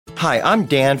Hi, I'm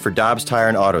Dan for Dobbs Tire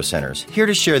and Auto Centers, here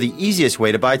to share the easiest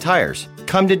way to buy tires.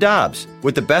 Come to Dobbs.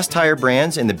 With the best tire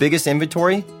brands and the biggest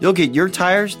inventory, you'll get your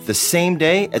tires the same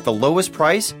day at the lowest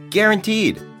price,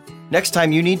 guaranteed. Next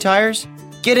time you need tires,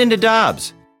 get into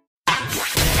Dobbs.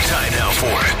 Time now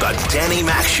for the Danny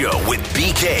Mac Show with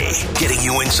BK, getting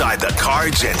you inside the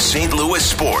Cards and St. Louis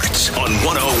sports on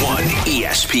 101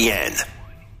 ESPN.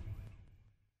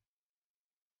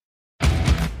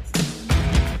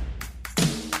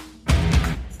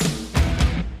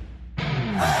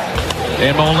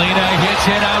 And Molina hits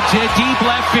it out to deep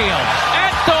left field.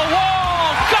 At the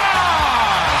wall,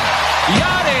 gone!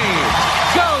 Yachty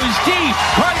goes deep.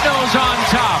 Cardinals on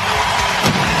top.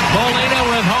 Molina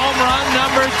with home run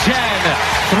number 10.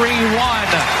 3-1,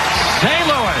 St.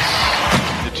 Louis.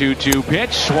 The 2-2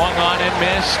 pitch, swung on and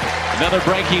missed. Another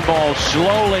breaking ball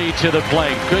slowly to the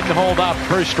plate. Couldn't hold up.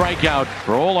 First strikeout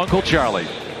for old Uncle Charlie.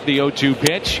 The 0-2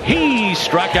 pitch, he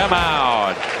struck him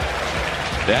out.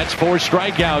 That's 4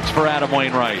 strikeouts for Adam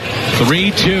Wainwright. 3-2,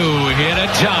 hit a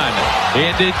ton.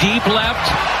 Into deep left.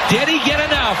 Did he get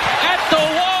enough? At the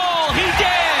wall, he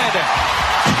did!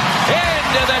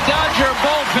 Into the Dodger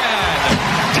bullpen.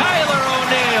 Tyler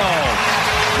O'Neill,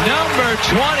 number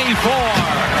 24.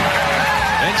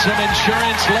 And some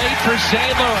insurance late for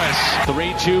St.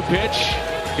 Louis. 3-2 pitch.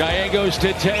 Gallegos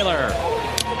to Taylor.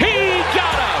 He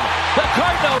got him! The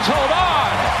Cardinals hold on!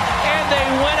 And they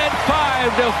win it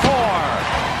 5-4.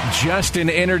 Just an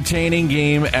entertaining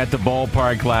game at the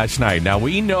ballpark last night. Now,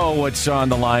 we know what's on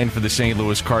the line for the St.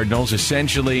 Louis Cardinals.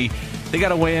 Essentially, they got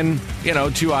to win,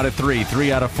 2 out of 3,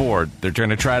 3 out of 4. They're going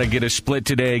to try to get a split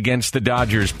today against the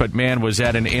Dodgers. But, man, was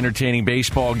that an entertaining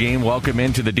baseball game. Welcome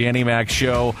into the Danny Mac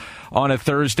Show on a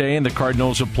Thursday, and the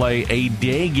Cardinals will play a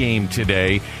day game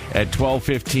today at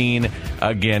 12:15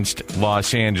 against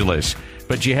Los Angeles.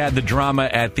 But you had the drama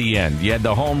at the end. You had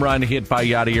the home run hit by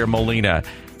Yadier Molina.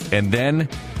 And then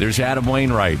there's Adam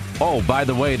Wainwright. Oh, by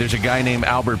the way, there's a guy named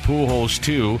Albert Pujols,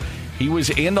 too. He was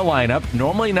in the lineup,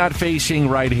 normally not facing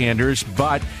right-handers,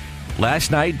 but last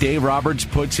night Dave Roberts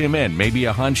puts him in. Maybe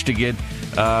a hunch to get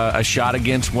a shot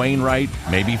against Wainwright,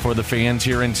 maybe for the fans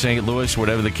here in St. Louis,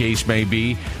 whatever the case may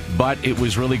be. But it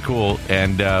was really cool.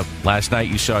 And last night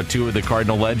you saw 2 of the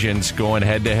Cardinal legends going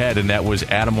head-to-head, and that was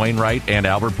Adam Wainwright and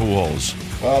Albert Pujols.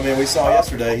 Well, I mean, we saw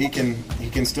yesterday he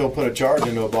can still put a charge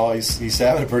into a ball. He's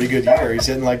having a pretty good year. He's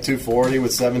hitting like 240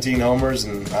 with 17 homers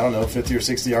and, 50 or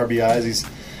 60 RBIs.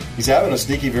 He's having a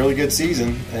sneaky, really good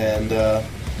season, and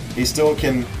he still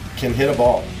can hit a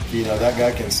ball. That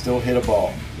guy can still hit a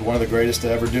ball. One of the greatest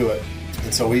to ever do it.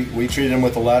 And so we treated him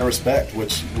with a lot of respect,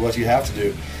 which is what you have to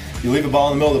do. You leave a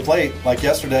ball in the middle of the plate, like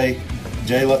yesterday,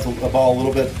 Jay left a ball a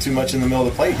little bit too much in the middle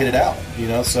of the plate, hit it out,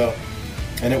 so,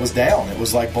 and it was down. It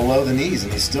was like below the knees,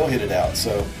 and he still hit it out.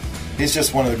 So he's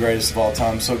just one of the greatest of all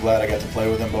time. I'm so glad I got to play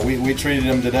with him. But we treated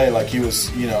him today like he was,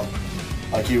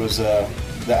 the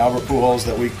Albert Pujols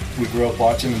that we grew up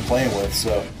watching and playing with.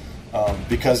 So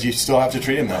because you still have to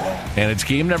treat him that way. And it's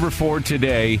game number 4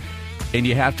 today, and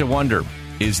you have to wonder,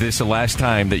 is this the last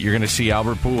time that you're going to see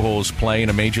Albert Pujols play in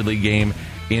a major league game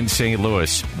in St.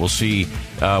 Louis? We'll see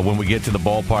when we get to the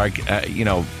ballpark,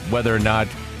 whether or not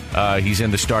he's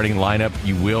in the starting lineup.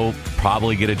 You will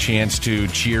probably get a chance to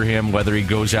cheer him, whether he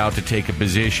goes out to take a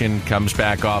position, comes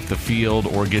back off the field,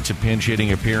 or gets a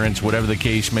pinch-hitting appearance, whatever the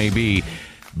case may be.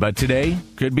 But today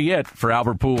could be it for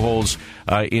Albert Pujols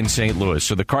in St. Louis.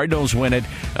 So the Cardinals win it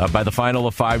by the final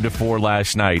of 5-4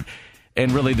 last night.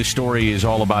 And really the story is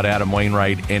all about Adam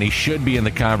Wainwright, and he should be in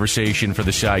the conversation for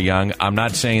the Cy Young. I'm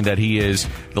not saying that he is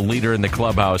the leader in the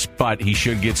clubhouse, but he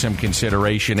should get some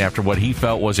consideration after what he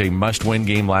felt was a must-win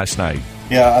game last night.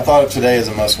 Yeah, I thought of today as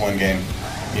a must-win game.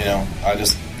 I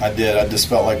just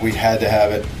felt like we had to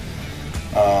have it.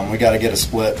 We got to get a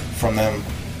split from them,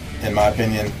 in my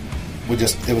opinion.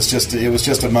 It was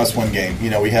just a must-win game.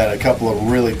 We had a couple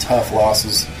of really tough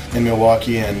losses in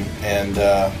Milwaukee, and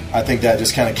I think that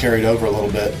just kind of carried over a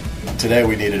little bit. Today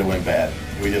we needed to win bad.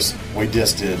 We just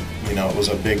did. It was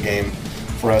a big game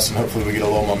for us, and hopefully we get a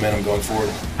little momentum going forward.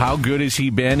 How good has he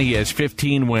been? He has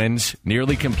 15 wins,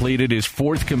 nearly completed his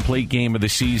 4th complete game of the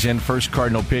season, first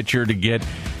Cardinal pitcher to get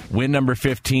win number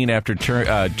 15 after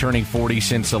turning 40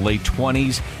 since the late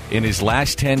 20s. In his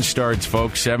last 10 starts,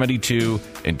 folks, 72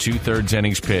 and 2/3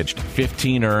 innings pitched,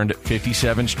 15 earned,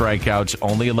 57 strikeouts,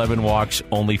 only 11 walks,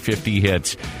 only 50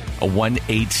 hits, a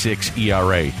 1.86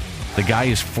 ERA. The guy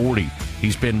is 40.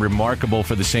 He's been remarkable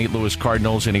for the St. Louis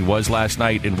Cardinals, and he was last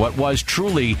night in what was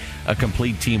truly a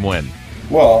complete team win.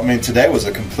 Well, today was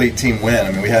a complete team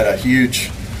win. We had a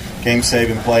huge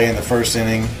game-saving play in the first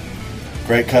inning.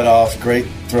 Great cutoff, great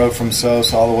throw from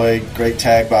Sos all the way, great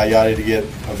tag by Yachty to get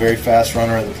a very fast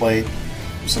runner at the plate.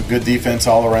 Some good defense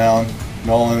all around.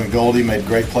 Nolan and Goldie made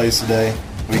great plays today.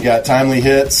 We got timely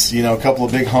hits, a couple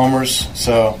of big homers.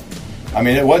 So,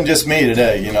 it wasn't just me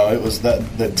today. It was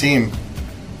the team.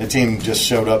 The team just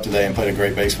showed up today and played a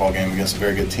great baseball game against a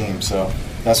very good team. So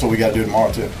that's what we got to do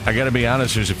tomorrow, too. I got to be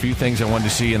honest, there's a few things I wanted to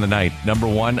see in the night. Number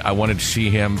one, I wanted to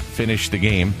see him finish the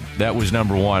game. That was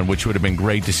number one, which would have been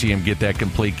great to see him get that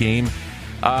complete game.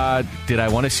 Did I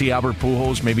want to see Albert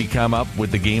Pujols maybe come up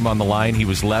with the game on the line? He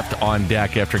was left on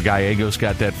deck after Gallegos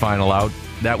got that final out.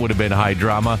 That would have been high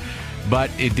drama,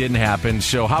 but it didn't happen.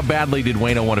 So how badly did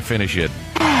Waino want to finish it?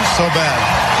 So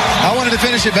bad. I wanted to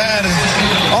finish it bad.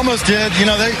 Almost did.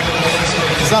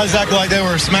 It's not exactly like they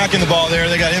were smacking the ball there.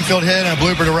 They got infield hit and a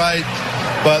blooper to right.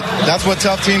 But that's what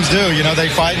tough teams do. They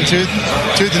fight and tooth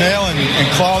and nail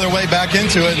and claw their way back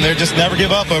into it, and they just never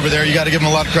give up over there. You got to give them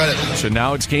a lot of credit. So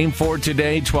now it's Game 4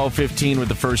 today, 12:15 with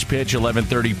the first pitch,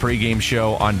 11:30 pregame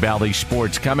show on Bally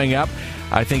Sports. Coming up,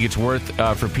 I think it's worth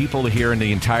for people to hear in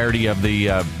the entirety of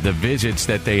the visits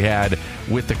that they had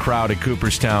with the crowd at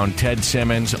Cooperstown. Ted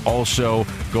Simmons also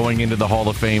going into the Hall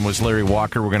of Fame was Larry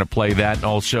Walker. We're going to play that. And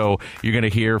also, you're going to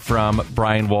hear from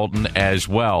Brian Walton as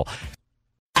well.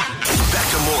 Back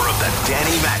to more of the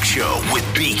Danny Mac Show with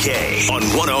BK on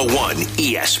 101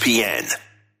 ESPN.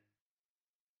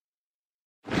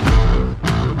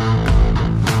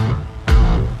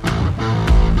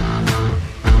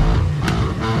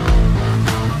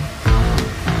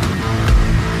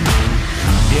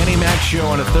 Danny Mac Show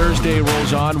on a Thursday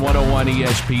rolls on 101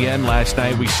 ESPN. Last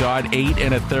night we saw it, 8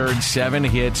 1/3, 7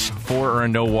 hits, 4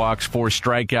 earned, no walks, 4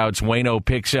 strikeouts. Waino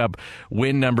picks up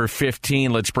win number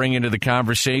 15. Let's bring into the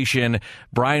conversation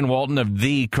Brian Walton of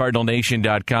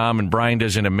thecardinalnation.com, and Brian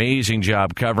does an amazing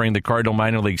job covering the Cardinal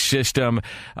minor league system.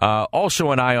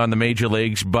 Also an eye on the major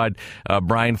leagues, but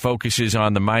Brian focuses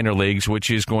on the minor leagues, which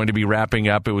is going to be wrapping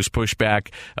up. It was pushed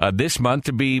back this month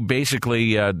to be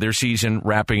basically their season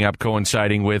wrapping up,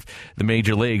 coinciding with the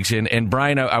major leagues. And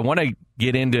Brian, I want to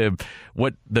get into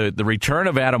what the return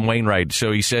of Adam Wainwright.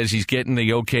 So he says he's getting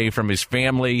the okay from his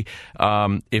family.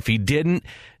 If he didn't,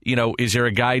 is there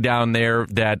a guy down there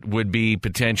that would be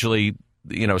potentially,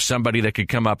 somebody that could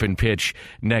come up and pitch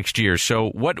next year? So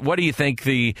what do you think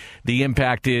the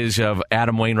impact is of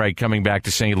Adam Wainwright coming back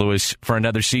to St. Louis for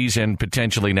another season,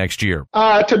 potentially next year?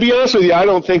 To be honest with you, I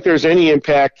don't think there's any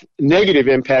negative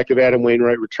impact of Adam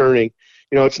Wainwright returning.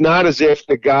 It's not as if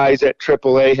the guys at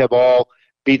AAA have all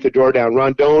beat the door down.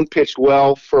 Rondon pitched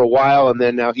well for a while, and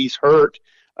then now he's hurt.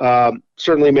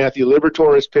 Certainly Matthew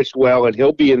Liberatore has pitched well, and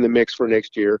he'll be in the mix for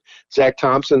next year. Zach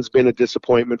Thompson's been a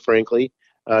disappointment, frankly.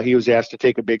 He was asked to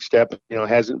take a big step,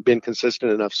 hasn't been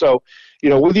consistent enough. So,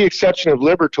 with the exception of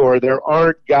Liberatore, there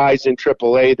aren't guys in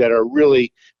AAA that are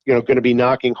really, going to be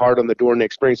knocking hard on the door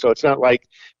next spring. So it's not like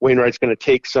Wainwright's going to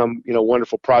take some,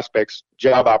 wonderful prospect's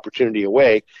job opportunity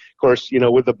away. Of course,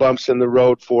 with the bumps in the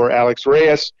road for Alex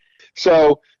Reyes.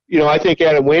 So, I think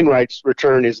Adam Wainwright's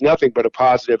return is nothing but a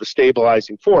positive, a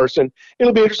stabilizing force. And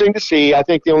it'll be interesting to see. I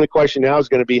think the only question now is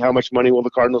going to be how much money will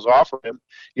the Cardinals offer him.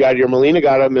 Yadier Molina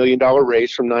got a $1 million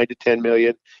raise from $9 to $10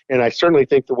 million. And I certainly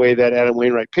think the way that Adam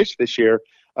Wainwright pitched this year,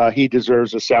 he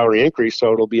deserves a salary increase.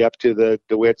 So it'll be up to the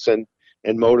DeWitts and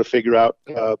Mo to figure out,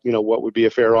 what would be a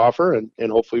fair offer and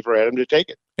hopefully for Adam to take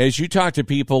it. As you talk to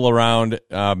people around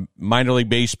minor league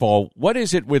baseball, what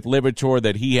is it with Liberatore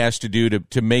that he has to do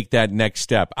to make that next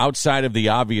step outside of the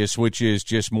obvious, which is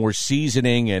just more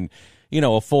seasoning and,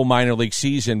 a full minor league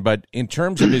season? But in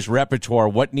terms of his repertoire,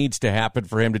 what needs to happen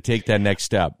for him to take that next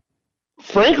step?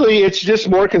 Frankly, it's just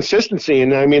more consistency.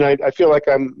 And I feel like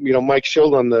I'm, Mike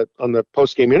Schild on the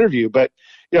post-game interview, but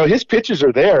his pitches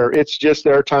are there. It's just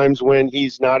there are times when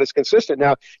he's not as consistent.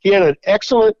 Now, he had an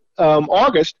excellent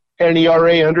August, had an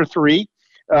ERA under 3.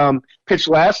 Pitched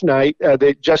last night.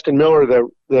 Justin Miller,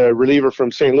 the reliever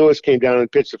from St. Louis, came down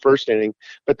and pitched the first inning,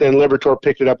 but then Liberatore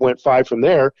picked it up, went 5 from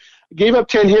there. Gave up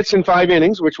 10 hits in 5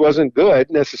 innings, which wasn't good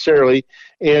necessarily,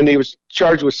 and he was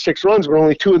charged with 6 runs, but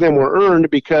only 2 of them were earned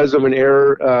because of an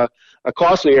error, a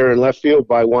costly error in left field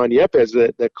by Juan Yepes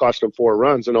that cost him 4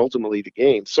 runs and ultimately the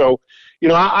game. So,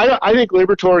 I think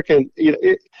Liberatore can.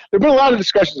 There have been a lot of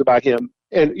discussions about him,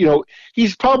 and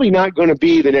he's probably not going to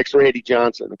be the next Randy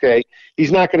Johnson. Okay,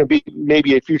 he's not going to be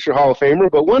maybe a future Hall of Famer.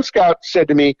 But one scout said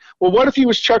to me, "Well, what if he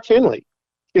was Chuck Finley?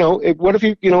 What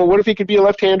if he could be a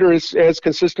left-hander as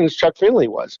consistent as Chuck Finley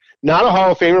was? Not a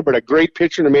Hall of Famer, but a great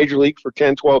pitcher in the major league for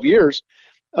 10, 12 years.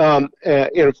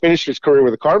 Finished his career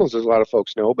with the Cardinals, as a lot of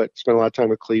folks know, but spent a lot of time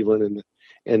with Cleveland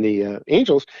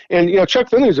Angels. And, Chuck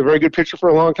Finley was a very good pitcher for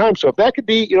a long time. So if that could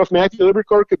be, if Matthew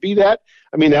Liberatore could be that,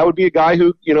 I mean, that would be a guy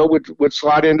who, would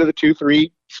slot into the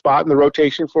 2-3 spot in the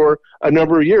rotation for a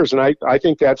number of years. And I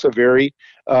think that's a very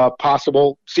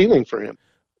possible ceiling for him.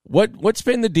 What's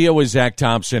been the deal with Zach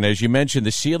Thompson? As you mentioned,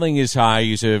 the ceiling is high.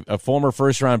 He's a former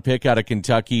first-round pick out of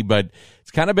Kentucky, but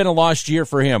it's kind of been a lost year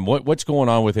for him. What's going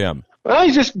on with him? Well,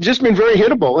 he's just been very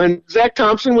hittable. And Zach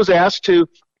Thompson was asked to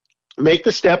make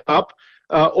the step up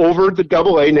over the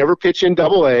Double-A, never pitch in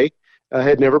Double-A,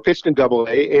 had never pitched in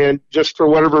Double-A, and just for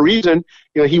whatever reason,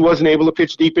 he wasn't able to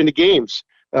pitch deep into games.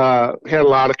 Had a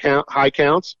lot of high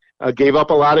counts, gave up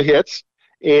a lot of hits.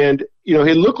 And, he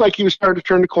looked like he was starting to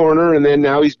turn the corner, and then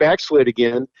now he's backslid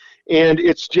again. And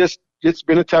it's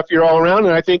been a tough year all around.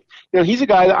 And I think, he's a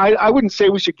guy that I wouldn't say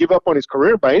we should give up on his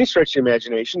career by any stretch of the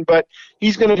imagination, but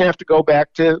he's going to have to go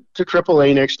back to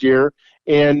AAA next year.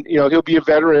 And, he'll be a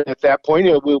veteran at that point.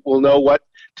 We'll know what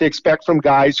to expect from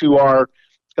guys who are,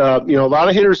 a lot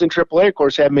of hitters in AAA, of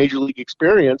course, have major league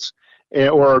experience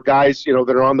or guys, that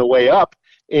are on the way up.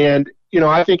 And,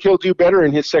 I think he'll do better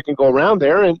in his second go-around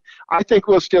there, and I think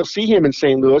we'll still see him in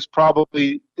St. Louis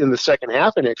probably in the second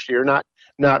half of next year, not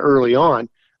early on.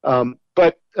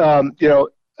 But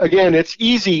again, it's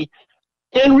easy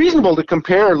and reasonable to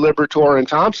compare Liberatore and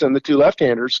Thompson, the two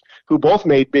left-handers, who both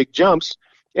made big jumps.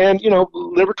 And,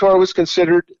 Liberatore was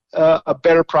considered a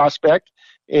better prospect,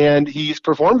 and he's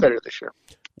performed better this year.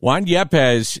 Juan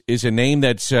Yepez is a name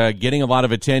that's getting a lot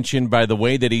of attention by the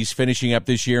way that he's finishing up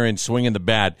this year and swinging the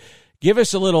bat. Give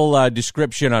us a little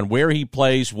description on where he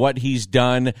plays, what he's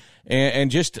done,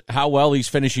 and just how well he's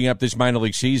finishing up this minor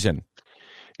league season.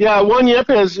 Yeah, Juan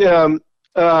Yepez,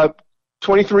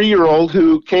 23-year-old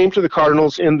who came to the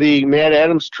Cardinals in the Matt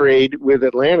Adams trade with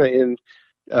Atlanta in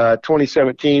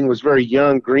 2017, was very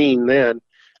young, green then.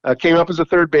 Came up as a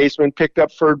third baseman, picked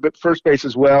up first base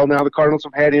as well. Now the Cardinals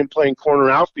have had him playing corner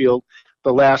outfield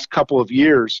the last couple of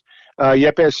years.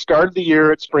 Yepez started the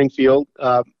year at Springfield,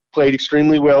 played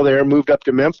extremely well there, moved up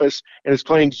to Memphis, and is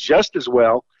playing just as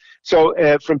well. So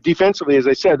from defensively, as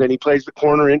I said, then he plays the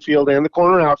corner infield and the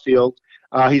corner outfield.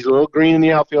 He's a little green in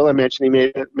the outfield. I mentioned he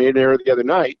made an error the other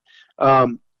night.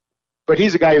 But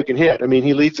he's a guy who can hit. I mean,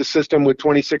 he leads the system with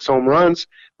 26 home runs,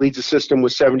 leads the system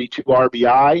with 72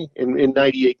 RBI in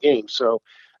 98 games. So,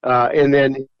 and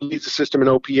then leads the system in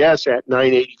OPS at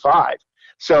 985.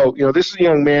 So, this is a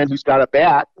young man who's got a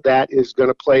bat that is going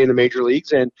to play in the major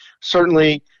leagues. And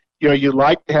certainly, you'd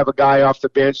like to have a guy off the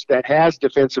bench that has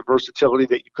defensive versatility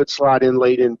that you could slot in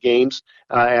late in games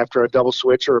after a double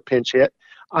switch or a pinch hit.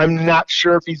 I'm not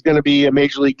sure if he's going to be a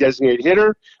major league designated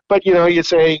hitter, but, you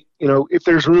say, if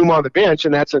there's room on the bench,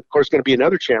 and that's, of course, going to be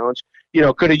another challenge,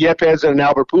 could a Yepez and an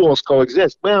Albert Pujols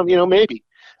coexist? Well, maybe.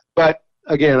 But,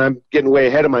 again, I'm getting way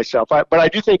ahead of myself. But I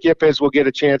do think Yepez will get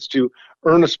a chance to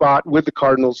earn a spot with the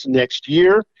Cardinals next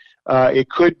year. It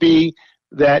could be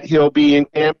that he'll be in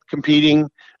camp competing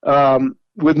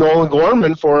with Nolan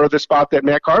Gorman for the spot that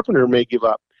Matt Carpenter may give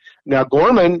up. Now,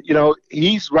 Gorman,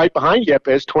 he's right behind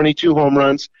Yepez, 22 home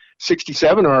runs,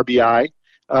 67 RBI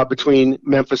between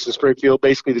Memphis and Springfield,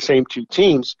 basically the same two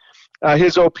teams.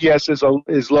 His OPS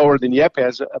is lower than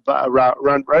Yepez,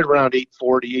 right around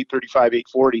 840, 835,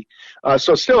 840.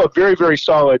 So still a very, very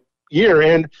solid year.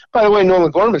 And, by the way, Nolan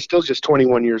Gorman is still just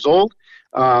 21 years old.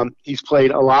 He's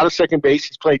played a lot of second base.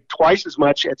 He's played twice as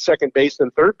much at second base than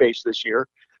third base this year.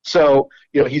 So,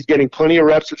 he's getting plenty of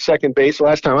reps at second base.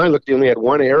 Last time I looked, he only had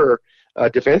one error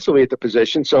defensively at the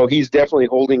position. So he's definitely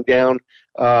holding down,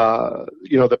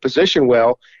 the position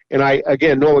well. And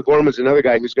Nolan Gorman's another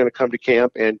guy who's going to come to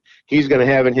camp, and he's going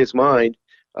to have in his mind,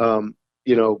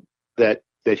 that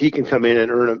he can come in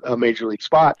and earn a major league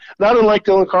spot, not unlike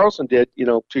Dylan Carlson did,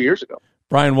 2 years ago.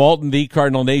 Brian Walton,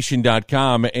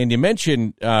 thecardinalnation.com, and you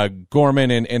mentioned Gorman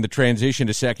and the transition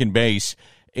to second base,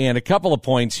 and a couple of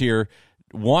points here.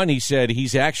 One, he said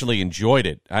he's actually enjoyed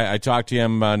it. I talked to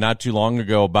him not too long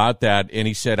ago about that, and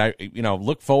he said, I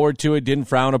look forward to it, didn't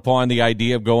frown upon the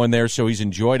idea of going there, so he's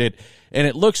enjoyed it. And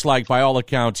it looks like, by all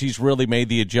accounts, he's really made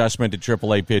the adjustment to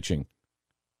AAA pitching.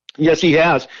 Yes, he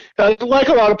has. Like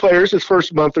a lot of players, his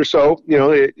first month or so,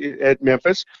 at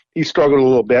Memphis, he struggled a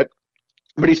little bit,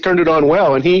 but he's turned it on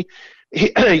well. And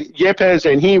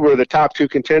Yepez and he were the top two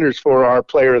contenders for our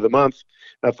Player of the Month.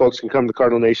 Folks can come to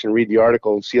Cardinal Nation and read the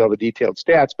article and see all the detailed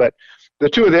stats. But the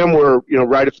two of them were,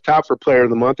 right at the top for Player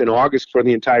of the Month in August for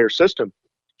the entire system.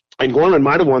 And Gorman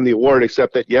might have won the award,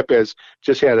 except that Yepez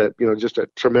just had a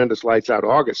tremendous lights out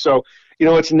August. So,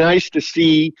 it's nice to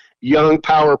see young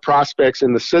power prospects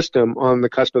in the system on the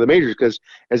cusp of the majors because,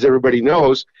 as everybody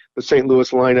knows, the St. Louis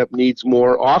lineup needs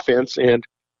more offense. And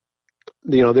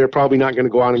they're probably not going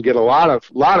to go out and get a lot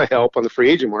of help on the free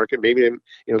agent market. Maybe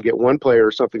they, get one player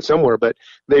or something somewhere, but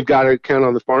they've got to count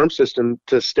on the farm system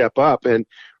to step up. And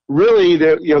really,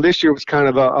 this year was kind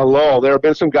of a lull. There have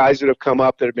been some guys that have come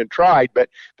up that have been tried, but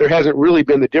there hasn't really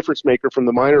been the difference maker from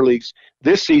the minor leagues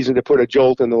this season to put a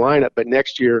jolt in the lineup. But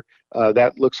next year,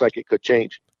 that looks like it could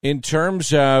change. In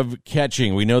terms of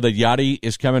catching, we know that Yachty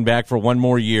is coming back for one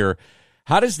more year.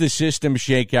 How does the system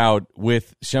shake out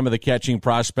with some of the catching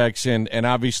prospects? And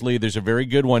obviously, there's a very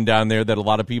good one down there that a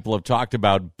lot of people have talked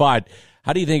about. But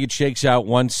how do you think it shakes out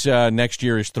once next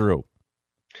year is through?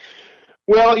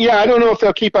 Well, yeah, I don't know if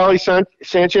they'll keep Ali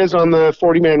Sanchez on the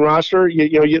 40-man roster.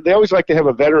 They always like to have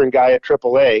a veteran guy at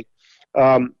AAA.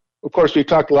 Of course, we've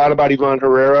talked a lot about Ivan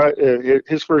Herrera.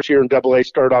 His first year in AA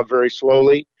started off very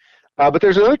slowly. But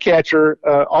there's another catcher,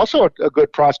 also a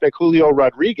good prospect, Julio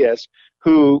Rodriguez,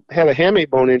 who had a hamate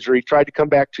bone injury, tried to come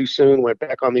back too soon, went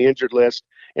back on the injured list,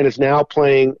 and is now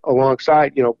playing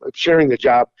alongside, sharing the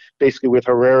job basically with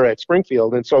Herrera at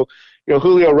Springfield. And so,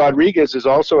 Julio Rodriguez is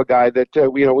also a guy that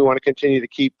we want to continue to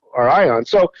keep our eye on.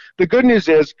 So the good news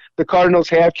is the Cardinals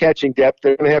have catching depth.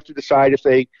 They're going to have to decide if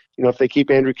they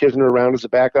keep Andrew Kisner around as a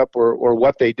backup or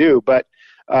what they do. But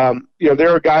there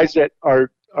are guys that are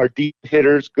deep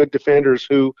hitters, good defenders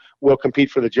who will compete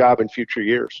for the job in future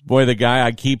years. Boy, the guy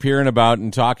I keep hearing about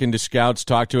and talking to scouts,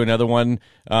 talked to another one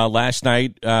last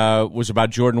night, was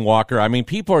about Jordan Walker. I mean,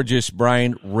 people are just,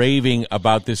 Brian, raving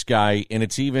about this guy, and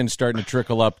it's even starting to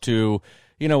trickle up to,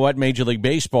 Major League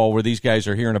Baseball, where these guys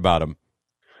are hearing about him.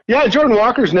 Yeah, Jordan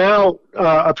Walker's now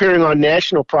appearing on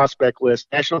national prospect lists,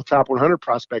 national top 100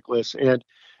 prospect lists. And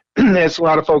as a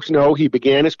lot of folks know, he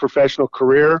began his professional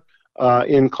career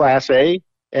in Class A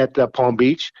at Palm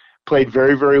Beach, played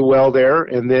very, very well there,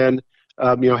 and then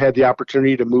had the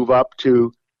opportunity to move up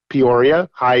to Peoria,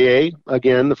 High A.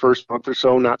 Again, the first month or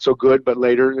so, not so good, but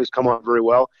later has come on very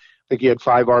well. I think he had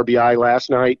 5 RBI last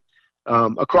night.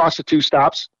 Across the 2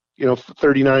 stops,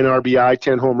 39 RBI,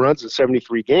 10 home runs in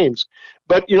 73 games.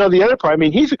 But, the other part,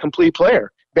 he's a complete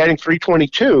player, batting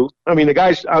 .322. The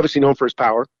guy's obviously known for his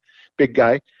power, big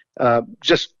guy,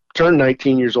 just turned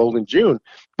 19 years old in June,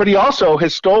 but he also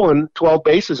has stolen 12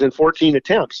 bases in 14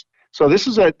 attempts. So this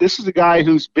is a guy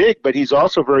who's big, but he's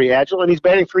also very agile, and he's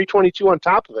batting .322 on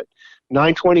top of it,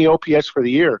 .920 OPS for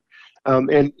the year.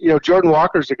 Jordan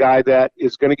Walker's a guy that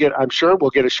is going to get, I'm sure, will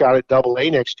get a shot at AA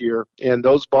next year. And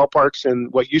those ballparks in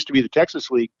what used to be the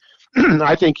Texas League,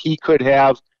 I think he could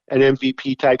have an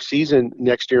MVP type season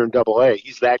next year in AA.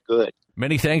 He's that good.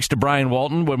 Many thanks to Brian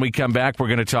Walton. When we come back, we're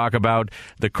going to talk about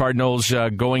the Cardinals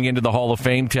going into the Hall of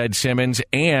Fame, Ted Simmons,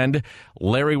 and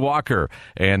Larry Walker.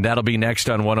 And that'll be next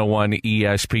on 101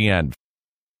 ESPN.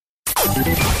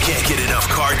 Can't get enough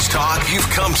Cards talk? You've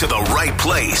come to the right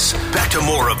place. Back to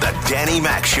more of the Danny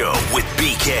Mac Show with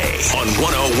BK on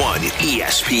 101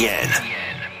 ESPN.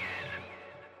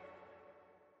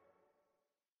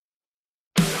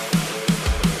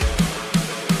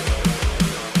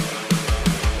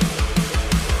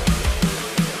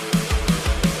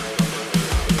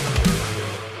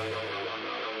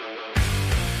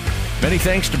 Many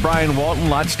thanks to Brian Walton.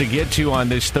 Lots to get to on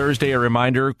this Thursday. A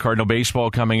reminder, Cardinal baseball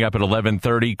coming up at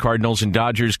 11:30. Cardinals and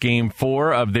Dodgers Game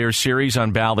 4 of their series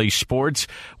on Bally Sports.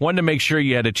 Wanted to make sure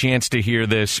you had a chance to hear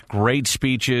this. Great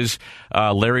speeches.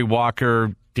 Larry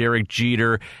Walker, Derek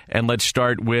Jeter, and let's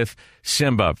start with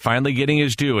Simba, finally getting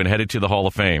his due and headed to the Hall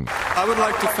of Fame. I would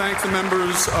like to thank the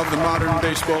members of the Modern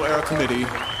Baseball Era Committee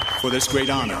for this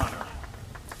great honor.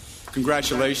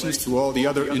 Congratulations to all the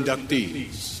other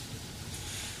inductees.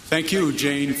 Thank you,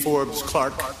 Jane Forbes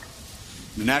Clark,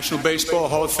 the National Baseball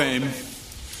Hall of Fame,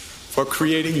 for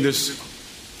creating this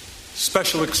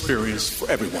special experience for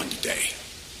everyone today.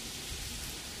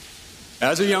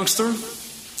 As a youngster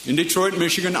in Detroit,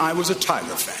 Michigan, I was a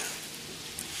Tiger fan.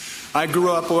 I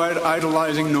grew up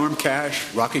idolizing Norm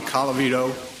Cash, Rocky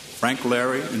Colavito, Frank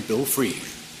Larry, and Bill Freed.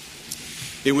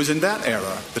 It was in that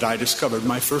era that I discovered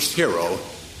my first hero,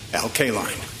 Al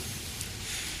Kaline.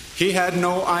 He had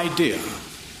no idea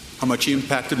how much he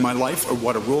impacted my life or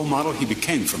what a role model he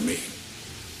became for me.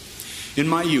 In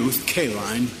my youth,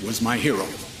 Kaline was my hero.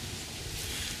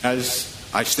 As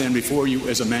I stand before you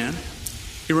as a man,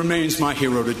 he remains my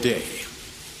hero today.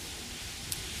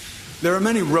 There are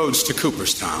many roads to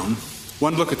Cooperstown.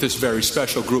 One look at this very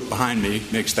special group behind me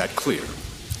makes that clear.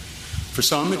 For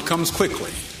some, it comes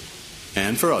quickly,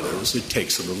 and for others, it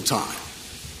takes a little time.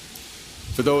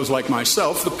 For those like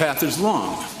myself, the path is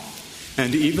long.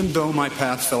 And even though my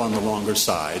path fell on the longer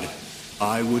side,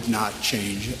 I would not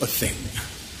change a thing.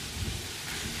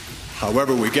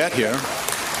 However we get here,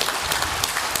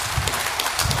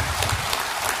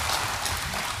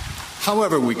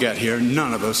 However we get here,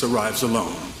 none of us arrives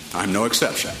alone. I'm no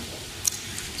exception.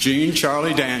 Gene,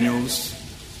 Charlie Daniels,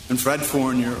 and Fred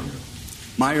Fournier,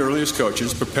 my earliest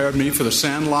coaches, prepared me for the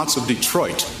sandlots of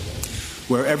Detroit,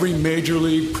 where every major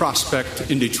league prospect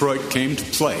in Detroit came to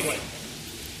play.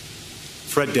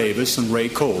 Fred Davis and Ray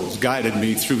Coles guided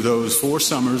me through those 4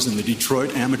 summers in the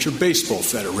Detroit Amateur Baseball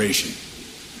Federation.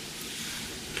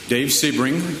 Dave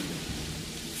Sebring,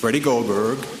 Freddie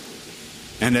Goldberg,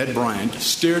 and Ed Bryant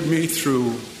steered me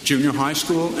through junior high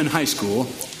school and high school,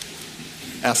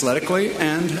 athletically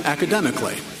and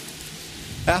academically.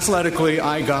 Athletically,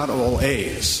 I got all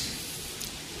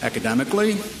A's.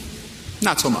 Academically,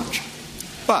 not so much.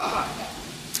 But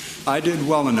I did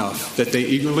well enough that they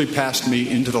eagerly passed me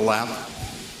into the lap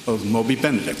of Moby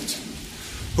Benedict,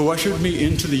 who ushered me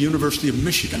into the University of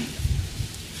Michigan.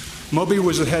 Moby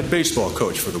was the head baseball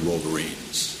coach for the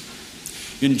Wolverines.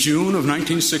 In June of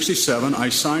 1967, I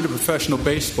signed a professional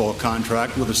baseball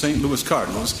contract with the St. Louis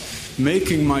Cardinals,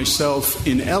 making myself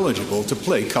ineligible to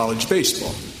play college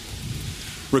baseball.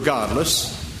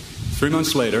 Regardless, 3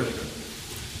 months later,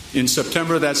 in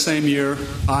September of that same year,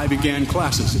 I began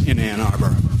classes in Ann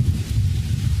Arbor.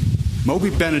 Moby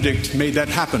Benedict made that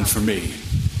happen for me,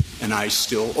 and I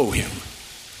still owe him.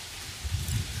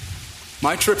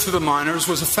 My trip to the minors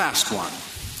was a fast one.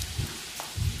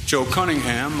 Joe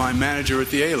Cunningham, my manager at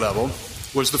the A level,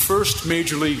 was the first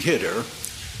major league hitter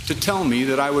to tell me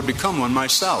that I would become one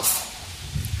myself.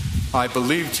 I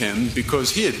believed him because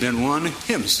he had been one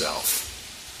himself.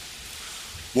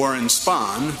 Warren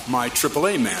Spahn, my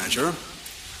AAA manager,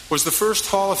 was the first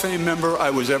Hall of Fame member I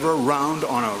was ever around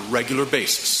on a regular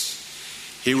basis.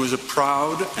 He was a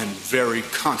proud and very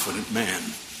confident man.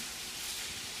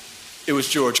 It was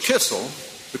George Kissel,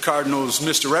 the Cardinals'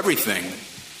 Mr. Everything,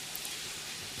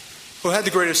 who had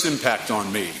the greatest impact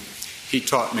on me. He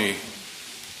taught me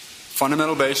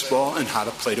fundamental baseball and how to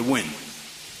play to win.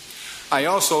 I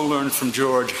also learned from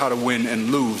George how to win and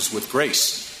lose with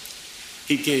grace.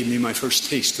 He gave me my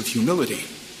first taste of humility.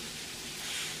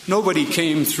 Nobody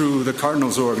came through the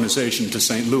Cardinals organization to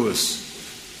St. Louis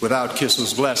without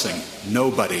Kissel's blessing.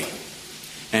 Nobody.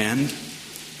 And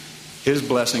his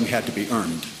blessing had to be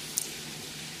earned.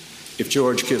 If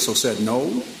George Kissel said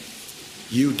no,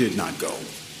 you did not go.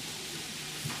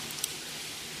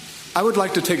 I would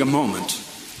like to take a moment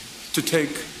to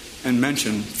take and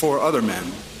mention 4 other men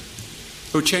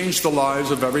who changed the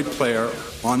lives of every player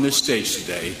on this stage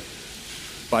today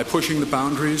by pushing the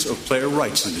boundaries of player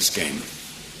rights in this game.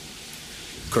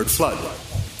 Curt Flood,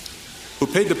 who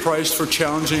paid the price for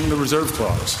challenging the reserve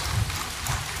clause.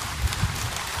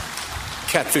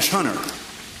 Catfish Hunter,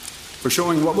 for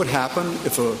showing what would happen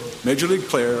if a major league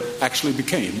player actually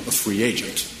became a free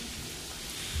agent.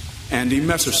 Andy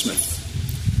Messersmith,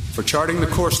 for charting the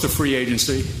course to free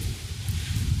agency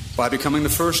by becoming the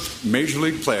first major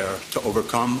league player to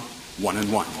overcome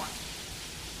 1-1.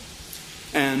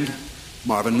 And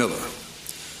Marvin Miller,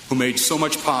 who made so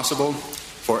much possible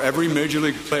for every major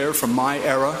league player from my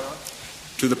era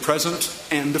to the present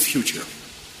and the future.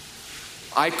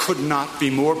 I could not be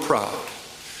more proud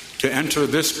to enter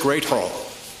this great hall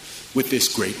with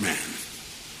this great man.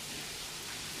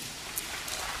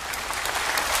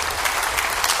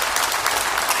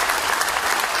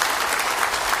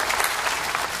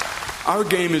 Our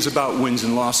game is about wins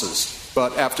and losses,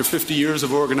 but after 50 years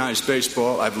of organized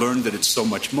baseball, I've learned that it's so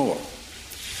much more.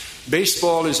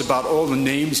 Baseball is about all the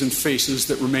names and faces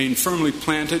that remain firmly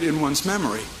planted in one's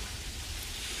memory.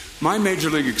 My major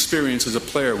league experience as a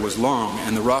player was long,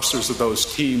 and the rosters of those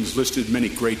teams listed many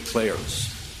great players.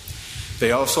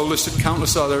 They also listed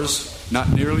countless others, not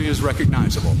nearly as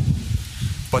recognizable,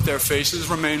 but their faces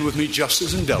remain with me just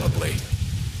as indelibly.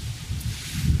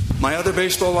 My other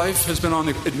baseball life has been on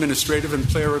the administrative and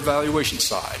player evaluation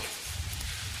side.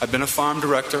 I've been a farm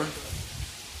director,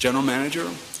 general manager,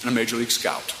 and a major league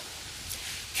scout.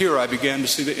 Here I began to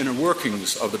see the inner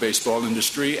workings of the baseball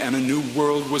industry, and a new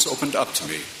world was opened up to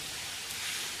me.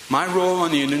 My role on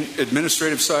the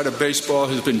administrative side of baseball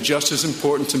has been just as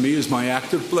important to me as my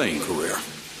active playing career.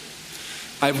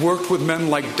 I've worked with men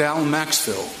like Dal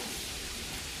Maxfield,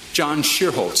 John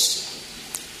Shearholtz,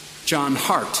 John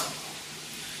Hart,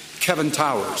 Kevin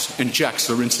Towers, and Jack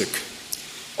Zarinsik,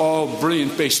 all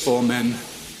brilliant baseball men,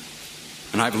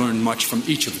 and I've learned much from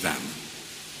each of them.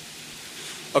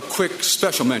 A quick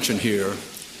special mention here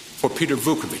for Peter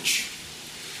Vukovich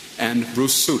and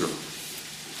Bruce Sutter,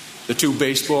 the 2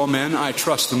 baseball men I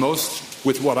trust the most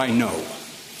with what I know.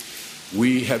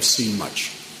 We have seen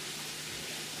much.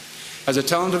 As a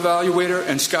talent evaluator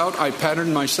and scout, I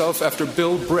patterned myself after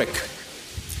Bill Brick,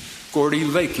 Gordy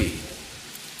Lakey,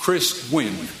 Chris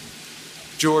Gwynn,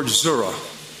 George Zura,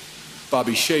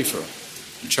 Bobby Schaefer,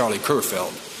 and Charlie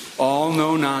Kerfeld, all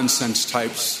no-nonsense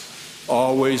types,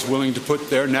 always willing to put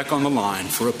their neck on the line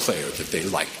for a player that they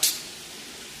liked.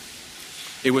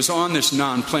 It was on this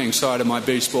non-playing side of my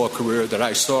baseball career that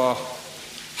I saw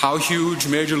how huge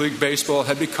Major League Baseball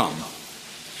had become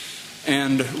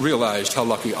and realized how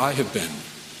lucky I have been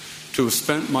to have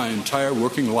spent my entire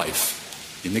working life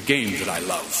in the game that I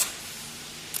love.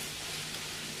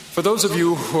 For those of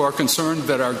you who are concerned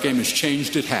that our game has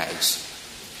changed, it has.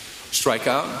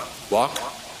 Strikeout, walk,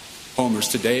 homers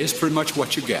today is pretty much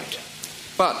what you get.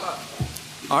 But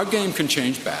our game can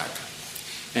change back,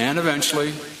 and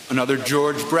eventually another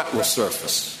George Brett will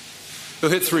surface. He'll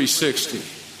hit 360.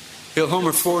 He'll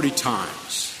homer 40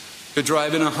 times. He'll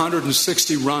drive in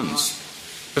 160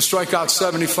 runs. He'll strike out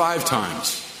 75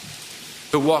 times.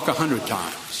 He'll walk 100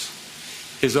 times.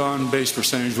 His on-base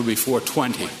percentage will be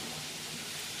 .420.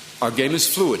 Our game is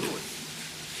fluid.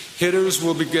 Hitters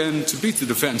will begin to beat the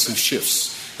defensive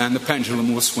shifts, and the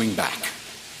pendulum will swing back.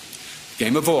 The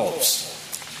game evolves.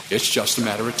 It's just a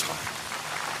matter of time.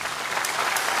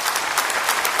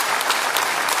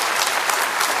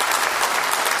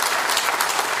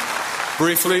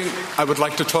 Briefly, I would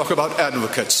like to talk about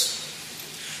advocates.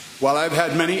 While I've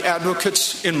had many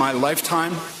advocates in my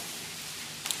lifetime,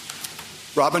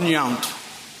 Robin Yount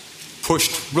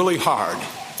pushed really hard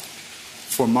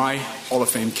for my Hall of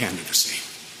Fame candidacy.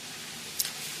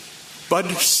 Bud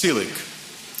Selig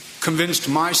convinced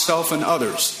myself and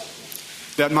others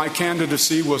that my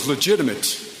candidacy was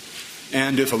legitimate,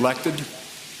 and if elected,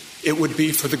 it would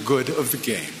be for the good of the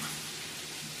game.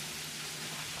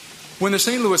 When the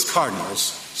St. Louis Cardinals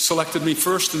selected me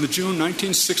first in the June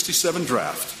 1967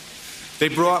 draft, they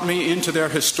brought me into their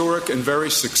historic and very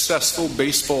successful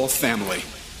baseball family.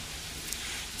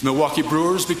 The Milwaukee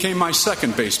Brewers became my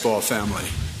second baseball family.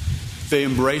 They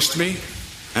embraced me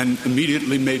and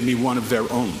immediately made me one of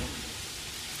their own.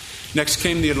 Next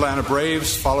came the Atlanta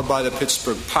Braves, followed by the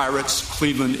Pittsburgh Pirates,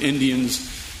 Cleveland Indians,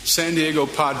 San Diego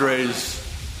Padres,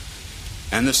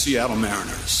 and the Seattle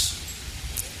Mariners.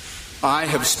 I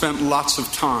have spent lots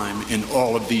of time in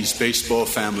all of these baseball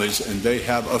families, and they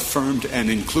have affirmed and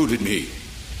included me.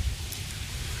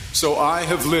 So I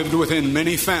have lived within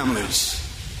many families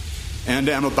and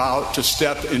am about to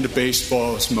step into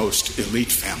baseball's most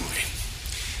elite family.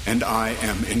 And I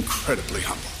am incredibly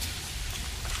humbled.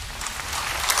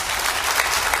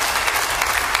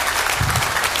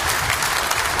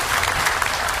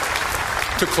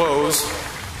 To close,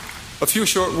 a few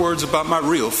short words about my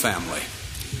real family.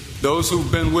 Those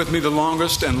who've been with me the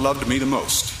longest and loved me the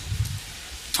most.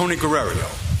 Tony Guerrero,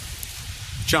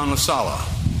 John LaSala,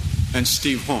 and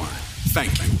Steve Horn,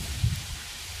 thank you.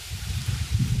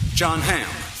 John Hamm,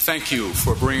 thank you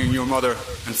for bringing your mother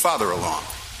and father along.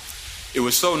 It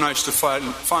was so nice to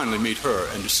finally meet her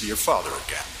and to see your father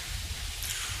again.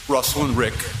 Russell and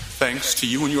Rick, thanks to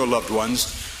you and your loved ones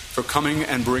for coming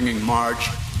and bringing Marge,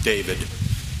 David,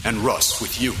 and Russ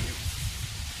with you.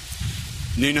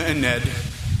 Nina and Ned,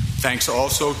 thanks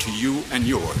also to you and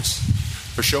yours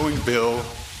for showing Bill,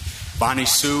 Bonnie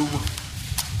Sue,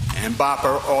 and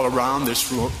Bopper all around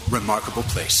this remarkable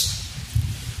place.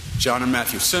 John and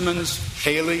Matthew Simmons,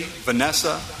 Haley,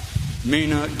 Vanessa,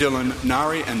 Mina, Dylan,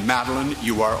 Nari, and Madeline,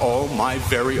 you are all my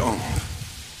very own.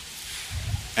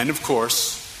 And of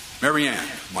course, Marianne,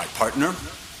 my partner,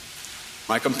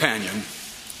 my companion,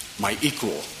 my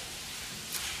equal.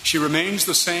 She remains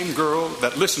the same girl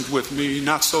that listened with me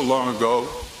not so long ago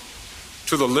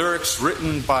to the lyrics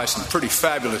written by some pretty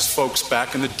fabulous folks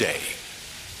back in the day.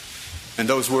 And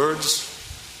those words,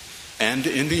 and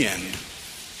in the end,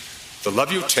 the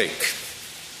love you take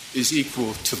is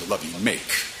equal to the love you make.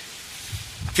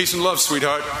 Peace and love,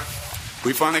 sweetheart.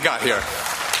 We finally got here.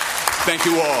 Thank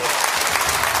you all.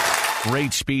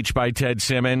 Great speech by Ted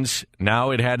Simmons.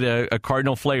 Now it had a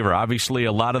Cardinal flavor. Obviously,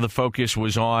 a lot of the focus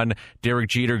was on Derek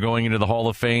Jeter going into the Hall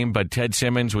of Fame, but Ted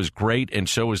Simmons was great, and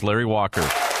so was Larry Walker.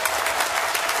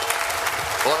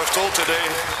 Well, I was told today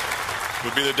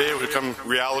would be the day it would become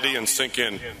reality and sink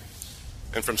in.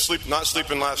 And from not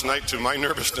sleeping last night to my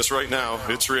nervousness right now,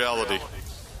 it's reality.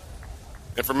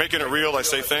 And for making it real, I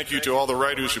say thank you to all the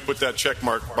writers who put that check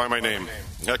mark by my name.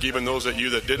 Heck, even those of you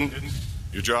that didn't,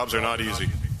 your jobs are not easy.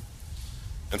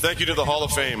 And thank you to the Hall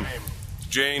of Fame,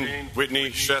 Jane, Whitney,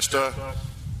 Shesta,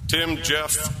 Tim,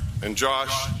 Jeff, and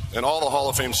Josh, and all the Hall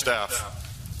of Fame staff.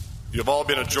 You've all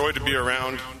been a joy to be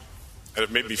around, and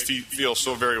it made me feel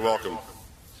so very welcome.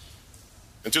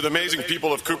 And to the amazing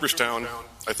people of Cooperstown,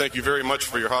 I thank you very much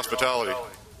for your hospitality.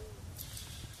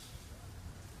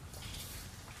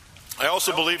 I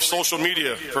also believe social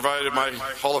media provided my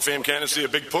Hall of Fame candidacy a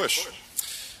big push.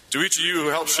 To each of you who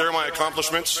helped share my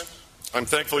accomplishments, I'm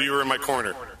thankful you were in my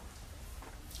corner.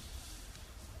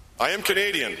 I am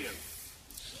Canadian.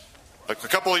 A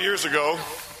couple of years ago,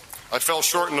 I fell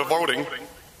short in the voting,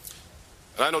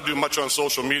 and I don't do much on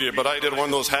social media, but I did one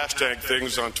of those hashtag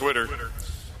things on Twitter,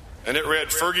 and it read,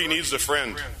 "Fergie needs a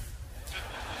friend."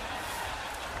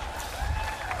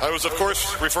 I was, of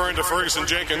course, referring to Ferguson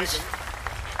Jenkins,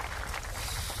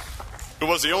 who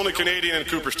was the only Canadian in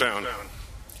Cooperstown.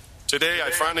 Today,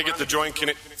 I finally get to join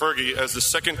Fergie as the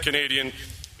second Canadian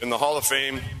in the Hall of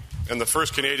Fame and the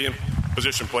first Canadian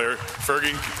position player.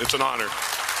 Fergie, it's an honor.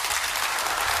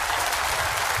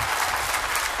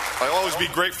 I'll always be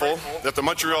grateful that the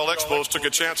Montreal Expos took a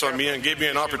chance on me and gave me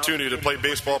an opportunity to play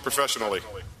baseball professionally.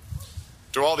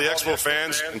 To all the Expo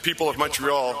fans and people of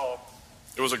Montreal,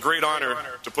 it was a great honor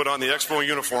to put on the Expo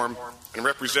uniform and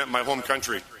represent my home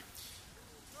country.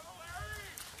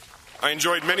 I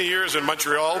enjoyed many years in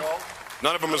Montreal,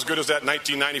 none of them as good as that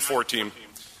 1994 team.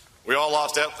 We all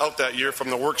lost out that year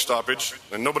from the work stoppage,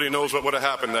 and nobody knows what would have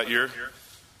happened that year.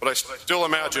 But I still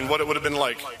imagine what it would have been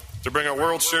like to bring a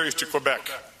World Series to Quebec.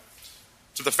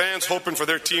 To the fans hoping for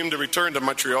their team to return to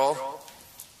Montreal,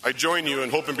 I join you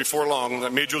in hoping before long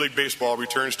that Major League Baseball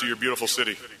returns to your beautiful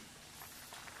city.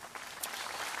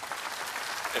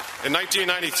 In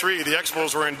 1993, the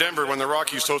Expos were in Denver when the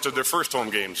Rockies hosted their first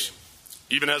home games.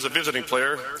 Even as a visiting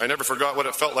player, I never forgot what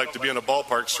it felt like to be in a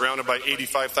ballpark surrounded by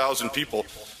 85,000 people.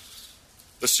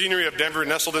 The scenery of Denver,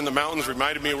 nestled in the mountains,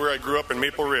 reminded me of where I grew up in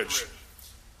Maple Ridge.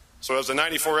 So as the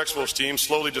 94 Expos team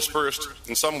slowly dispersed,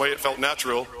 in some way it felt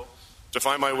natural to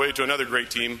find my way to another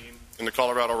great team in the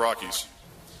Colorado Rockies.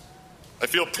 I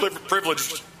feel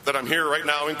privileged that I'm here right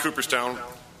now in Cooperstown,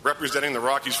 representing the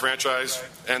Rockies franchise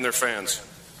and their fans.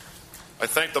 I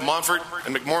thank the Montfort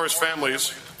and McMorris families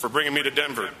for bringing me to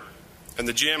Denver, and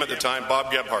the GM at the time,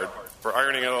 Bob Gebhardt, for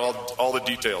ironing out all the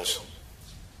details.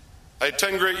 I had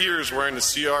 10 great years wearing the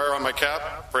CR on my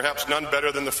cap, perhaps none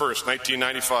better than the first,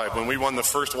 1995, when we won the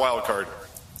first wild card.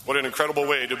 What an incredible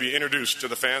way to be introduced to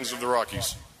the fans of the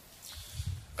Rockies.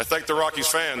 I thank the Rockies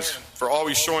fans for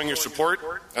always showing your support,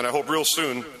 and I hope real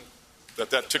soon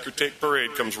that ticker tape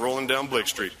parade comes rolling down Blake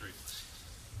Street.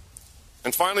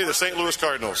 And finally, the St. Louis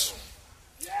Cardinals.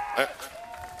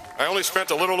 I only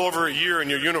spent a little over a year in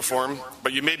your uniform,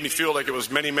 but you made me feel like it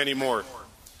was many, many more.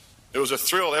 It was a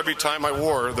thrill every time I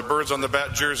wore the Birds on the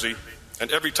Bat jersey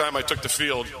and every time I took the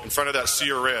field in front of that sea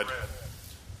of red.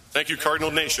 Thank you,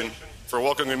 Cardinal Nation, for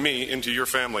welcoming me into your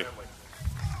family.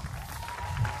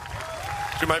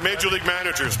 To my Major League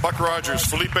managers, Buck Rogers,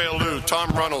 Felipe Alou, Tom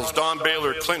Runnels, Don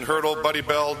Baylor, Clint Hurdle, Buddy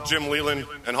Bell, Jim Leland,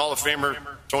 and Hall of Famer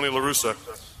Tony La Russa,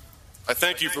 I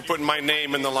thank you for putting my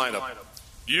name in the lineup.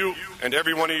 You and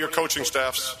every one of your coaching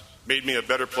staffs made me a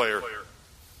better player.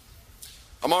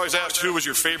 I'm always asked who was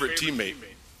your favorite teammate.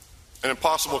 An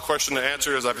impossible question to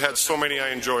answer, as I've had so many I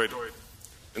enjoyed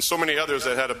and so many others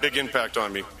that had a big impact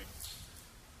on me.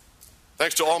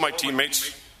 Thanks to all my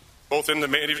teammates, both in the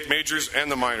majors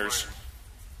and the minors.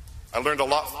 I learned a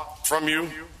lot from you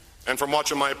and from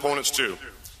watching my opponents too,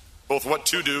 both what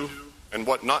to do and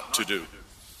what not to do.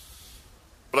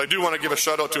 But I do want to give a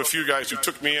shout out to a few guys who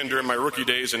took me in during my rookie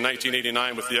days in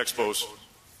 1989 with the Expos.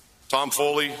 Tom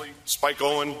Foley, Spike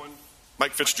Owen,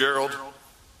 Mike Fitzgerald,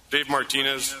 Dave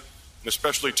Martinez, and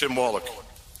especially Tim Wallach.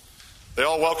 They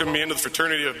all welcomed me into the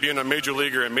fraternity of being a major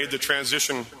leaguer and made the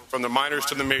transition from the minors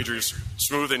to the majors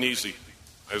smooth and easy.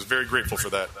 I was very grateful for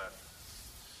that.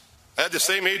 I had the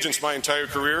same agents my entire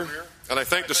career, and I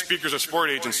thank the Speakers of Sport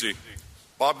Agency,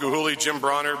 Bob Gahuli, Jim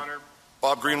Bronner,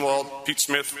 Bob Greenwald, Pete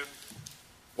Smith.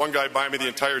 One guy by me the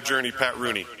entire journey, Pat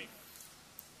Rooney.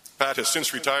 Pat has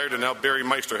since retired, and now Barry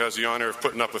Meister has the honor of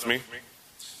putting up with me.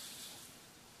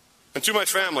 And to my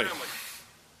family,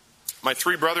 my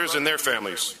three brothers and their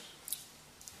families,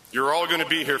 you're all going to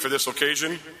be here for this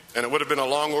occasion, and it would have been a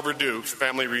long overdue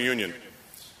family reunion.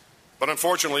 But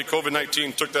unfortunately,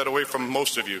 COVID-19 took that away from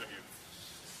most of you.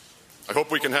 I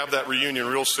hope we can have that reunion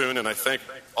real soon, and I thank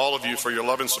all of you for your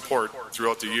love and support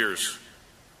throughout the years.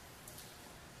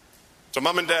 To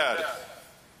Mom and Dad,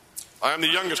 I am the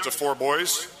youngest of four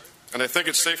boys, and I think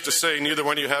it's safe to say neither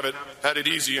one of you had it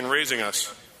easy in raising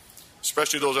us,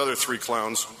 especially those other three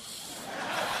clowns.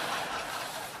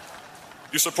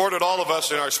 You supported all of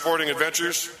us in our sporting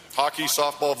adventures, hockey,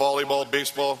 softball, volleyball,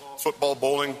 baseball, football,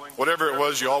 bowling, whatever it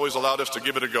was, you always allowed us to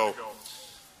give it a go.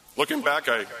 Looking back,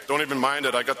 I don't even mind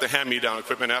that I got the hand-me-down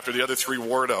equipment after the other three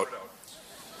wore it out.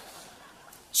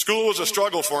 School was a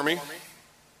struggle for me,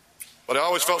 but I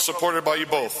always felt supported by you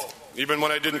both, even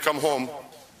when I didn't come home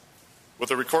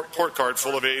with a report card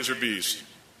full of A's or B's.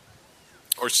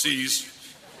 Or C's.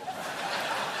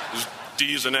 There's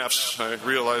D's and F's, I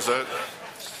realize that.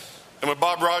 And when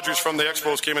Bob Rogers from the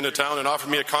Expos came into town and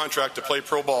offered me a contract to play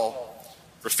pro ball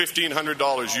for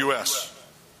 $1,500 US,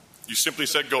 you simply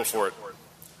said go for it.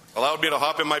 Allowed me to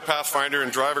hop in my Pathfinder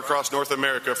and drive across North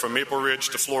America from Maple Ridge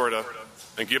to Florida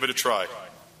and give it a try.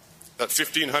 That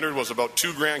 $1,500 was about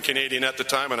 $2,000 Canadian at the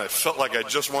time, and I felt like I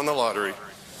just won the lottery.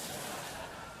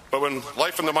 But when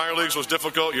life in the minor leagues was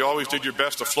difficult, you always did your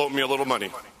best to float me a little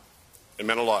money. It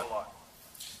meant a lot.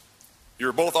 You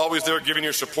were both always there giving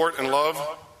your support and love.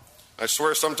 I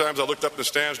swear sometimes I looked up in the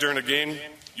stands during a game.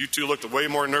 You two looked way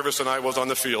more nervous than I was on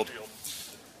the field.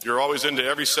 You were always into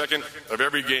every second of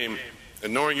every game,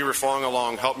 and knowing you were following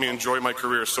along helped me enjoy my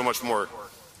career so much more.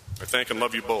 I thank and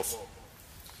love you both.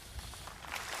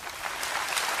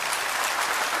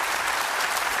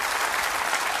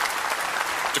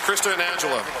 To Krista and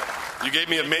Angela, you gave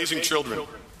me amazing children.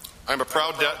 I'm a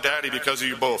proud daddy because of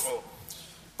you both.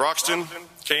 Broxton,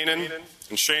 Kanan,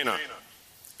 and Shayna.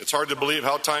 It's hard to believe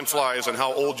how time flies and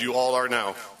how old you all are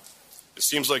now. It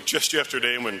seems like just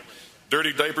yesterday when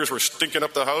dirty diapers were stinking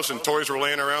up the house and toys were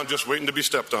laying around just waiting to be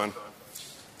stepped on.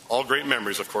 All great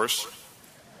memories, of course.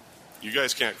 You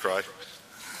guys can't cry.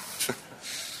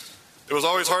 It was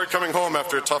always hard coming home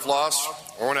after a tough loss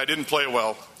or when I didn't play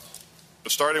well.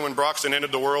 But starting when Broxton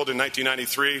ended the world in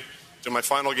 1993 to my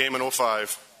final game in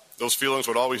 2005, those feelings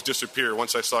would always disappear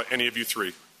once I saw any of you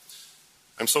three.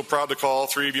 I'm so proud to call all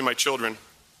three of you my children.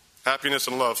 Happiness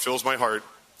and love fills my heart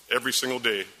every single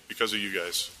day because of you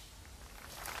guys.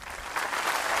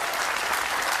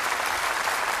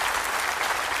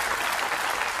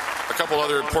 A couple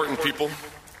other important people.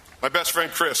 My best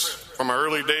friend Chris, from our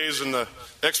early days in the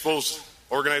Expos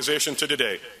organization to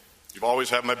today. You've always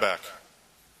had my back.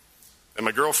 And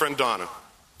my girlfriend Donna.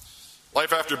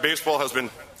 Life after baseball has been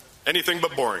anything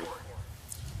but boring.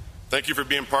 Thank you for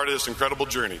being part of this incredible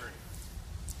journey.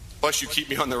 Plus, you keep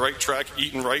me on the right track,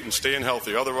 eating right and staying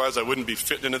healthy. Otherwise, I wouldn't be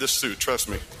fitting into this suit, trust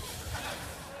me.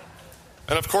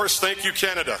 And of course, thank you,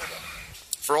 Canada,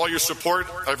 for all your support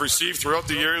I've received throughout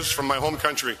the years from my home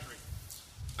country.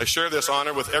 I share this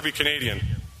honor with every Canadian,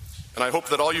 and I hope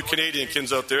that all you Canadian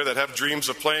kids out there that have dreams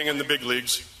of playing in the big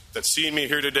leagues, that seeing me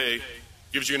here today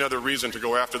gives you another reason to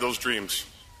go after those dreams.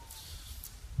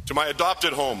 To my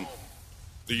adopted home,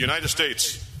 the United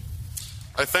States,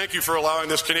 I thank you for allowing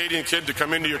this Canadian kid to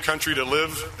come into your country to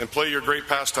live and play your great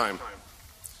pastime.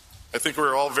 I think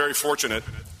we're all very fortunate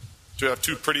to have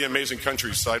two pretty amazing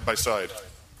countries side by side.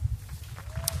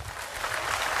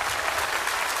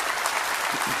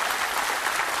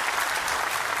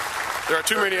 There are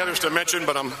too many others to mention,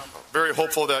 but I'm very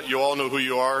hopeful that you all know who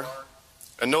you are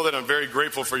and know that I'm very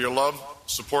grateful for your love,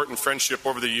 support, and friendship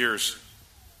over the years.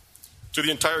 To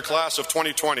the entire class of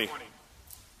 2020,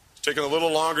 it's taken a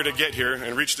little longer to get here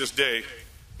and reach this day,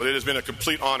 but it has been a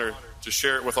complete honor to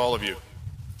share it with all of you.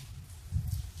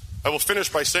 I will finish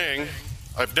by saying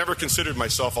I've never considered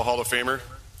myself a Hall of Famer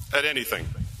at anything,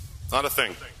 not a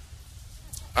thing.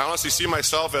 I honestly see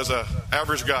myself as an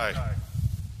average guy,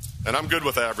 and I'm good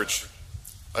with average.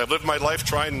 I've lived my life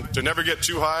trying to never get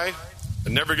too high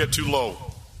and never get too low.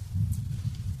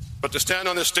 But to stand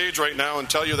on this stage right now and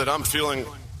tell you that I'm feeling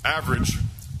average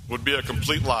would be a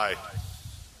complete lie.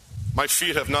 My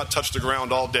feet have not touched the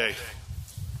ground all day.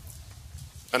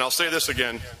 And I'll say this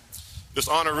again, this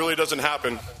honor really doesn't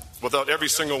happen without every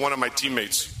single one of my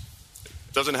teammates.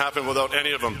 It doesn't happen without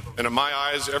any of them. And in my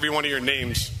eyes, every one of your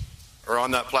names are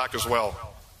on that plaque as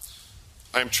well.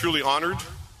 I am truly honored,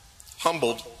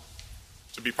 humbled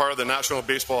to be part of the National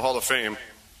Baseball Hall of Fame,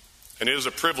 and it is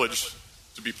a privilege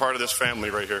to be part of this family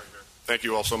right here. Thank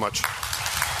you all so much.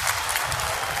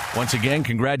 Once again,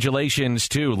 congratulations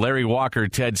to Larry Walker,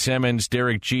 Ted Simmons,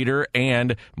 Derek Jeter,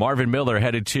 and Marvin Miller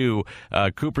headed to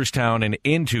Cooperstown and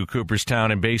into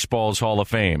Cooperstown in baseball's Hall of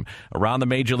Fame. Around the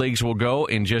major leagues we'll go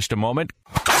in just a moment.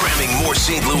 Cramming more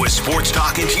St. Louis sports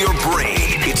talk into your brain.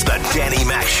 It's the Danny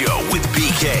Mac Show with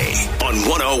BK on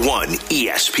 101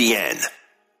 ESPN.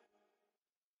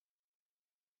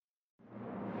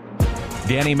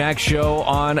 Danny Mac Show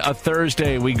on a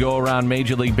Thursday. We go around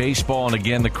Major League Baseball, and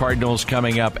again, the Cardinals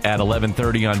coming up at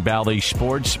 11:30 on Bally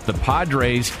Sports. The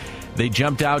Padres, they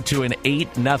jumped out to an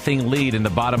 8-0 lead in the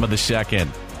bottom of the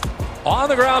second. On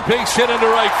the ground, base hit into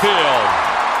right field.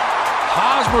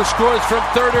 Hosmer scores from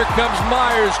third. Here comes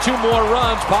Myers. 2 more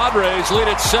runs. Padres lead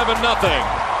at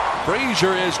 7-0.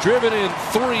 Frazier has driven in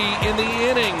 3 in the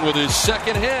inning with his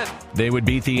second hit. They would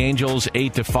beat the Angels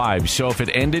 8-5. So if it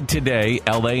ended today,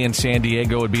 LA and San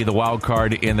Diego would be the wild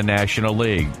card in the National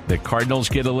League. The Cardinals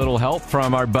get a little help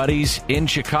from our buddies in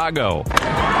Chicago. The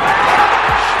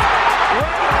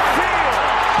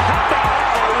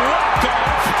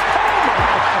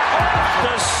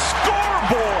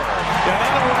scoreboard. And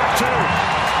that'll work too.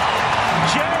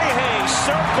 he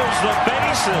circles the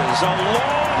bases. A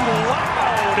long,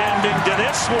 loud ending to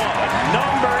this one.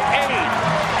 Number 8.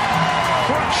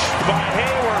 Crushed by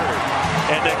Hayward.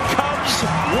 And the Cubs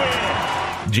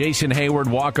win. Jason Hayward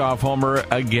walk-off homer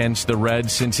against the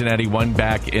Reds. Cincinnati won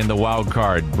back in the wild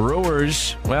card.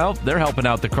 Brewers, well, they're helping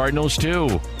out the Cardinals too.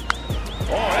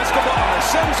 Oh, Escobar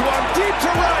sends one deep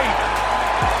to right.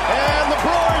 And the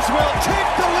Brewers will take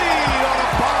the lead on a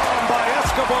bomb by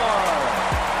Escobar.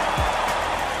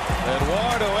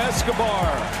 Eduardo Escobar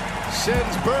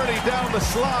sends Bernie down the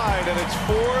slide, and it's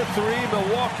 4-3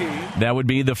 Milwaukee. That would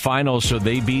be the final, so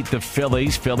they beat the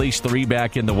Phillies. Phillies 3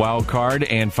 back in the wild card.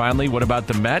 And finally, what about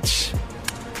the Mets?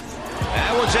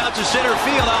 That one's out to center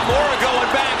field. Almora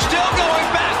going back, still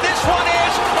going back. This one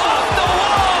is off the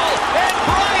wall, and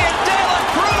Brian De La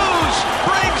Cruz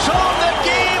brings home the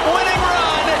game-winning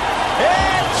run.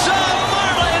 It's a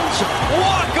Marlins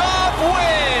walk-off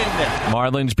win.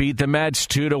 Marlins beat the Mets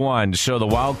 2-1. So the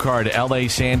wild card, LA,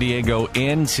 San Diego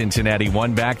in. Cincinnati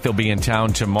 1 back. They'll be in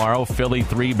town tomorrow. Philly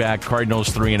 3 back. Cardinals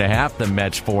 3.5. The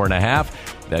Mets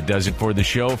 4.5. That does it for the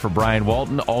show. For Brian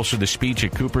Walton, also the speech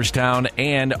at Cooperstown,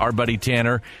 and our buddy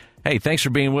Tanner. Hey, thanks for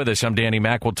being with us. I'm Danny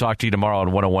Mac. We'll talk to you tomorrow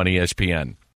on 101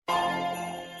 ESPN.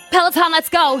 Peloton, let's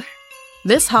go.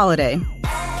 This holiday,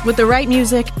 with the right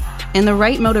music and the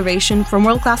right motivation from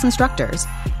world-class instructors,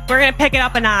 We're going to pick it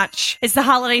up a notch. It's the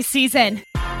holiday season.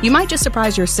 you might just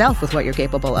surprise yourself with what you're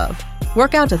capable of.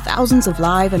 Work out to thousands of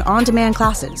live and on-demand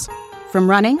classes, from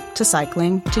running to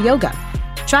cycling to yoga.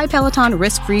 Try Peloton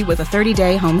risk-free with a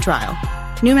 30-day home trial.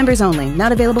 New members only,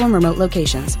 not available in remote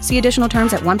locations. See additional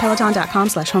terms at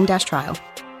onepeloton.com/home-trial.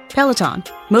 Peloton,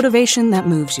 motivation that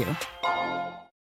moves you.